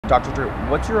Dr. Drew,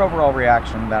 what's your overall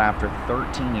reaction that after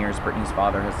 13 years, Britney's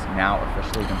father has now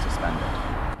officially been suspended?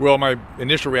 Well, my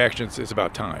initial reaction is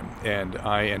about time, and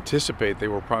I anticipate they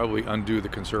will probably undo the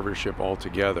conservatorship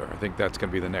altogether. I think that's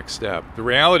going to be the next step. The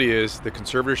reality is the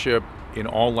conservatorship, in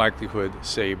all likelihood,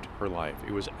 saved her life.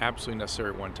 It was absolutely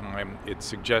necessary at one time. It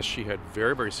suggests she had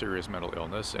very, very serious mental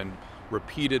illness, and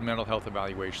repeated mental health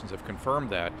evaluations have confirmed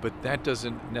that, but that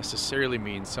doesn't necessarily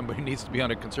mean somebody needs to be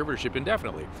on a conservatorship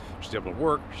indefinitely. She's able to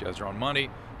work, she has her own money,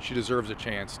 she deserves a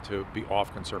chance to be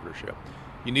off conservatorship.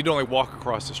 You need to only walk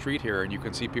across the street here and you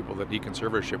can see people that need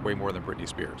conservatorship way more than Britney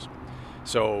Spears.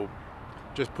 So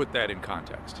just put that in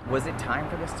context. Was it time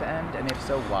for this to end, and if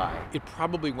so, why? It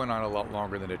probably went on a lot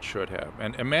longer than it should have.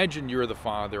 And imagine you're the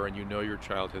father and you know your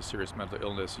child has serious mental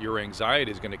illness. Your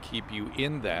anxiety is going to keep you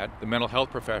in that. The mental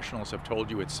health professionals have told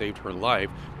you it saved her life.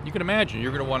 You can imagine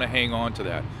you're going to want to hang on to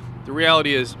that. The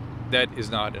reality is that is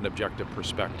not an objective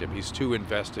perspective. He's too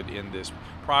invested in this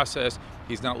process.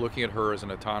 He's not looking at her as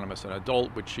an autonomous an adult,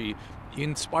 which she,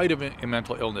 in spite of a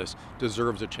mental illness,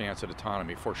 deserves a chance at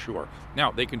autonomy for sure. Now,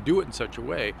 they can do it in such a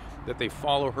way that they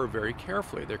follow her very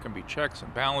carefully. There can be checks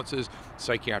and balances,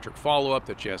 psychiatric follow-up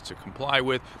that she has to comply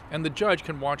with, and the judge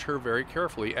can watch her very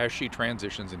carefully as she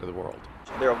transitions into the world.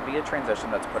 There will be a transition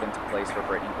that's put into place for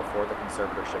Britney before the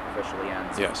conservatorship officially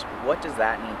ends. Yes. What does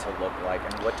that need to look like,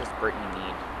 and what does Britney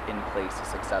need in place to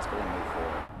successfully move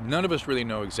forward? None of us really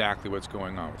know exactly what's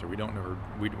going on with her. We don't know her.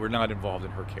 We're not involved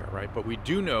in her care, right? But we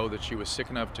do know that she was sick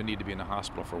enough to need to be in the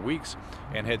hospital for weeks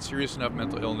and had serious enough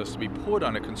mental illness to be put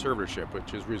on a conservatorship,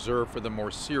 which is reserved for the more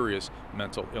serious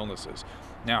mental illnesses.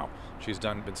 Now, she's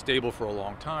been stable for a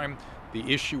long time.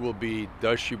 The issue will be,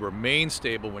 does she remain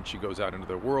stable when she goes out into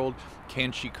the world?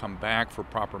 Can she come back for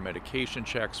proper medication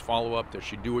checks, follow-up? Does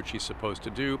she do what she's supposed to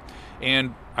do?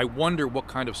 And I wonder what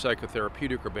kind of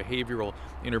psychotherapeutic or behavioral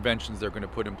interventions they're going to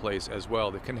put in place as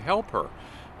well that can help her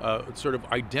sort of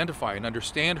identify and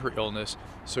understand her illness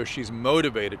so she's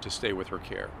motivated to stay with her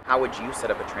care. How would you set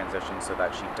up a transition so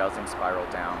that she doesn't spiral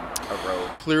down a road?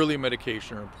 Clearly,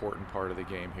 medication are an important part of the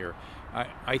game here.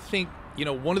 I think, you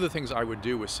know, one of the things I would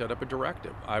do is set up a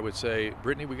directive. I would say,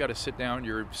 Britney, we got to sit down.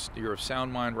 You're of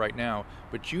sound mind right now,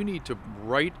 but you need to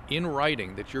write in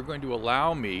writing that you're going to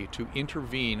allow me to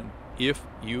intervene if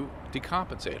you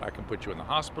decompensate. I can put you in the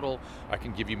hospital, I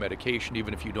can give you medication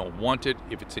even if you don't want it,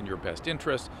 if it's in your best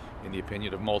interest, in the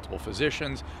opinion of multiple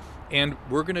physicians. And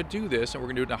we're going to do this, and we're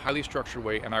going to do it in a highly structured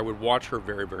way, and I would watch her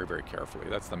very, very, very carefully.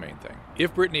 That's the main thing.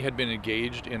 If Britney had been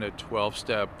engaged in a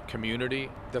 12-step community,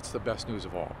 that's the best news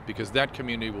of all, because that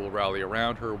community will rally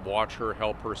around her, watch her,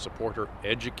 help her, support her,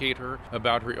 educate her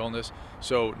about her illness.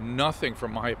 So nothing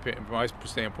from my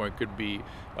standpoint could be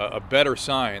a better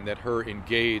sign that her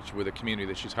engaged with a community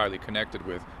that she's highly connected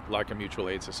with, like a mutual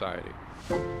aid society.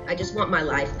 I just want my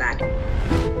life back.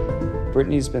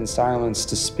 Britney's been silenced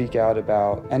to speak out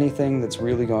about anything that's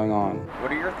really going on. What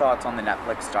are your thoughts on the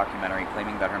Netflix documentary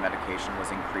claiming that her medication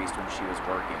was increased when she was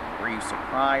working? Were you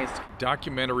surprised?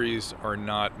 Documentaries are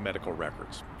not medical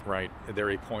records, right? They're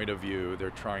a point of view.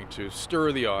 They're trying to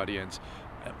stir the audience.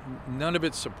 None of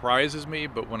it surprises me,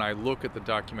 but when I look at the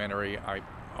documentary,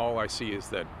 all I see is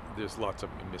that there's lots of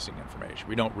missing information.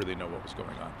 We don't really know what was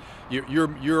going on.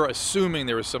 You're assuming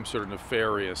there was some sort of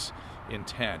nefarious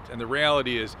intent, and the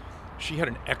reality is she had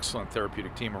an excellent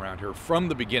therapeutic team around her from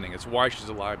the beginning. It's why she's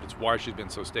alive. It's why she's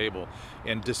been so stable.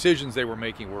 And decisions they were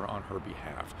making were on her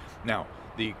behalf. Now,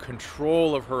 the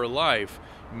control of her life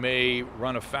may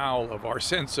run afoul of our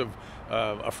sense of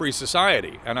a free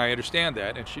society, and I understand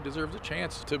that, and she deserves a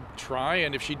chance to try,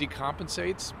 and if she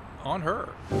decompensates, on her.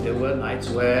 There were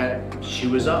nights where she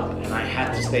was up and I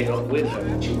had to stay up with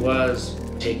her. She was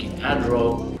taking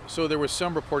Adderall. So there was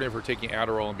some reporting of her taking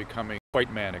Adderall and becoming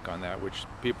quite manic on that, which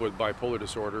people with bipolar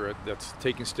disorder, that's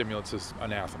taking stimulants is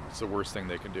anathema. It's the worst thing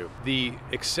they can do. The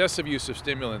excessive use of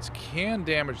stimulants can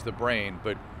damage the brain,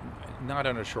 but not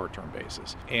on a short-term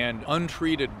basis. And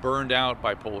untreated, burned out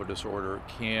bipolar disorder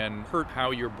can hurt how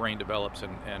your brain develops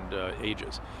and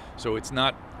ages. So it's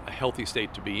not a healthy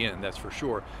state to be in, that's for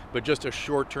sure, but just a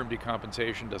short-term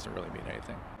decompensation doesn't really mean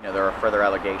anything. You know, there are further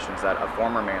allegations that a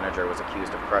former manager was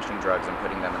accused of crushing drugs and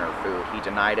putting them in her food. He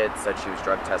denied it, said she was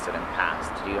drug tested and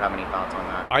passed. Do you have any thoughts on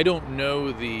that? I don't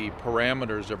know the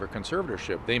parameters of her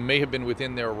conservatorship. They may have been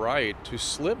within their right to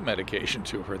slip medication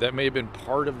to her. That may have been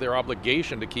part of their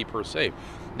obligation to keep her safe.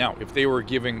 Now, if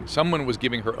someone was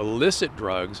giving her illicit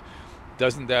drugs,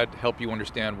 doesn't that help you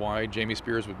understand why Jamie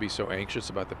Spears would be so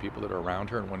anxious about the people that are around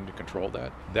her and wanting to control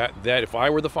that? That if I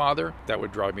were the father, that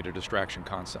would drive me to distraction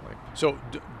constantly. So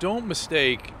don't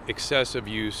mistake excessive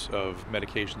use of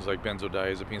medications like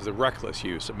benzodiazepines, the reckless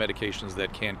use of medications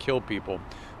that can kill people,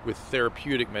 with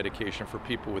therapeutic medication for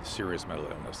people with serious mental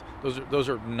illness. Those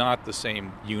are not the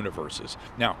same universes.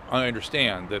 Now, I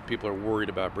understand that people are worried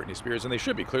about Britney Spears, and they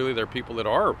should be. Clearly, there are people that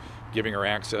are giving her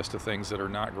access to things that are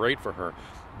not great for her.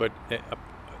 But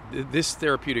this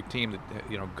therapeutic team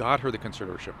that got her the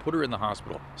conservatorship, put her in the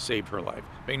hospital, saved her life.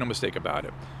 Make no mistake about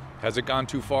it. Has it gone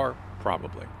too far?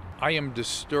 Probably. I am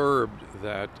disturbed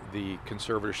that the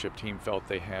conservatorship team felt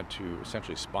they had to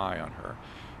essentially spy on her.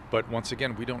 But once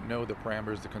again, we don't know the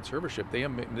parameters of the conservatorship. They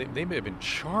may have been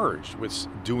charged with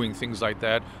doing things like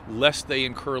that, lest they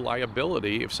incur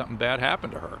liability if something bad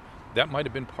happened to her. That might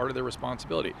have been part of their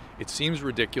responsibility. It seems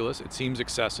ridiculous. It seems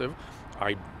excessive.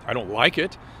 I don't like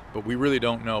it, but we really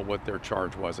don't know what their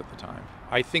charge was at the time.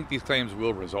 I think these claims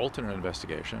will result in an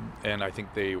investigation, and I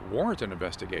think they warrant an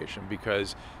investigation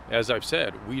because, as I've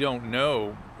said, we don't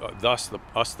know, thus the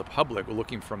public,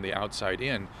 looking from the outside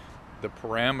in, the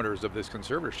parameters of this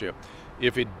conservatorship.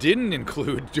 If it didn't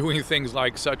include doing things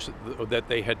like such that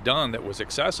they had done that was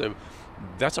excessive,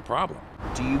 that's a problem.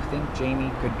 Do you think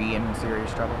Jamie could be in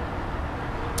serious trouble,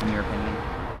 in your opinion?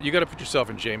 You got to put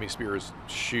yourself in Jamie Spears'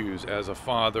 shoes as a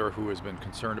father who has been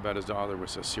concerned about his daughter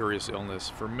with a serious illness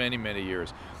for many, many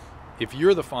years. If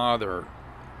you're the father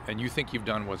and you think you've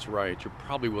done what's right, you're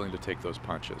probably willing to take those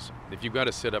punches. If you've got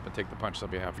to sit up and take the punches on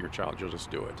behalf of your child, you'll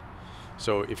just do it.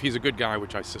 So if he's a good guy,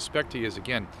 which I suspect he is,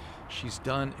 again, she's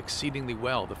done exceedingly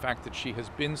well. The fact that she has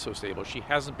been so stable, she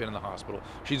hasn't been in the hospital,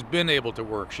 she's been able to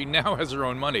work, she now has her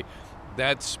own money,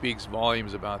 that speaks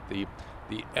volumes about the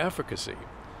efficacy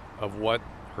of what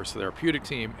her therapeutic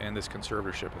team and this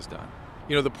conservatorship has done.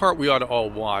 The part we ought to all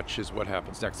watch is what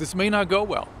happens next. This may not go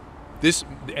well. It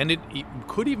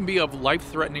could even be of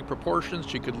life-threatening proportions.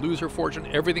 She could lose her fortune.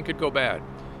 Everything could go bad.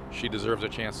 She deserves a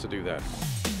chance to do that.